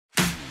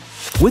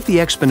With the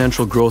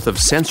exponential growth of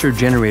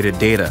sensor-generated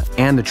data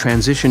and the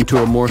transition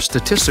to a more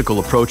statistical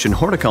approach in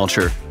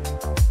horticulture,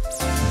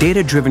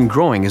 data-driven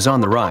growing is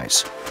on the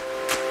rise.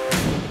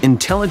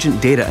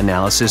 Intelligent data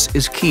analysis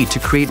is key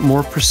to create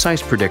more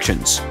precise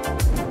predictions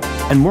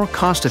and more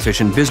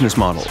cost-efficient business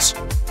models.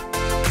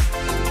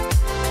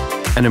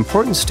 An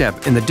important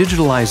step in the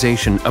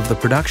digitalization of the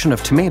production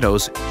of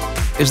tomatoes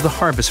is the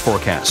harvest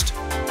forecast.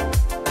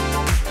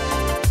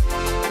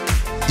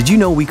 Did you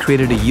know we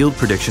created a yield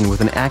prediction with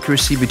an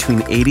accuracy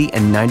between 80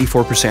 and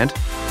 94%?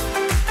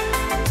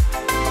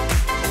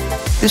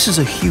 This is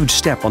a huge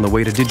step on the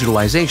way to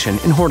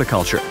digitalization in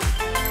horticulture.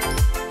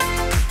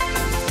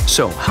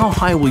 So, how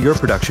high will your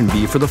production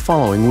be for the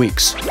following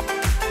weeks?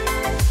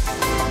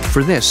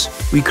 For this,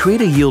 we create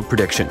a yield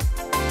prediction.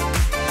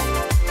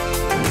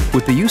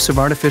 With the use of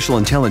artificial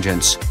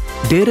intelligence,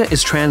 data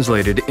is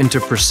translated into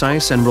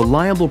precise and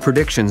reliable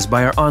predictions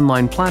by our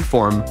online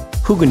platform,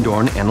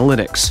 Hugendorn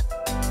Analytics.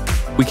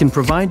 We can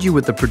provide you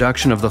with the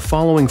production of the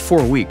following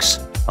 4 weeks,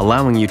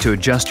 allowing you to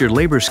adjust your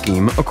labor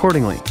scheme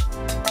accordingly.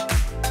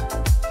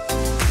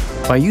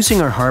 By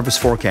using our harvest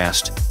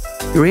forecast,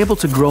 you're able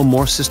to grow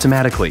more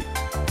systematically,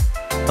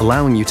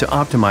 allowing you to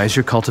optimize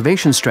your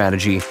cultivation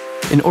strategy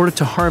in order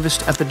to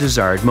harvest at the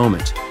desired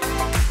moment.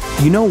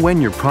 You know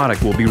when your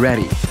product will be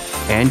ready,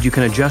 and you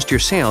can adjust your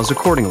sales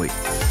accordingly,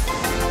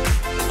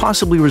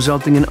 possibly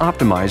resulting in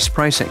optimized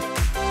pricing.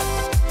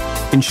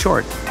 In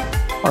short,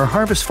 our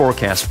harvest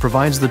forecast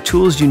provides the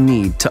tools you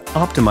need to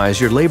optimize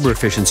your labor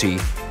efficiency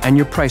and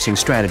your pricing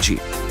strategy.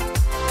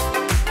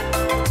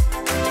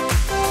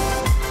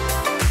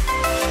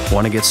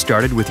 Want to get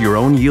started with your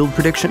own yield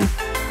prediction?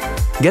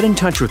 Get in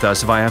touch with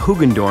us via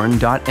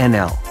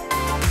hugendorn.nl.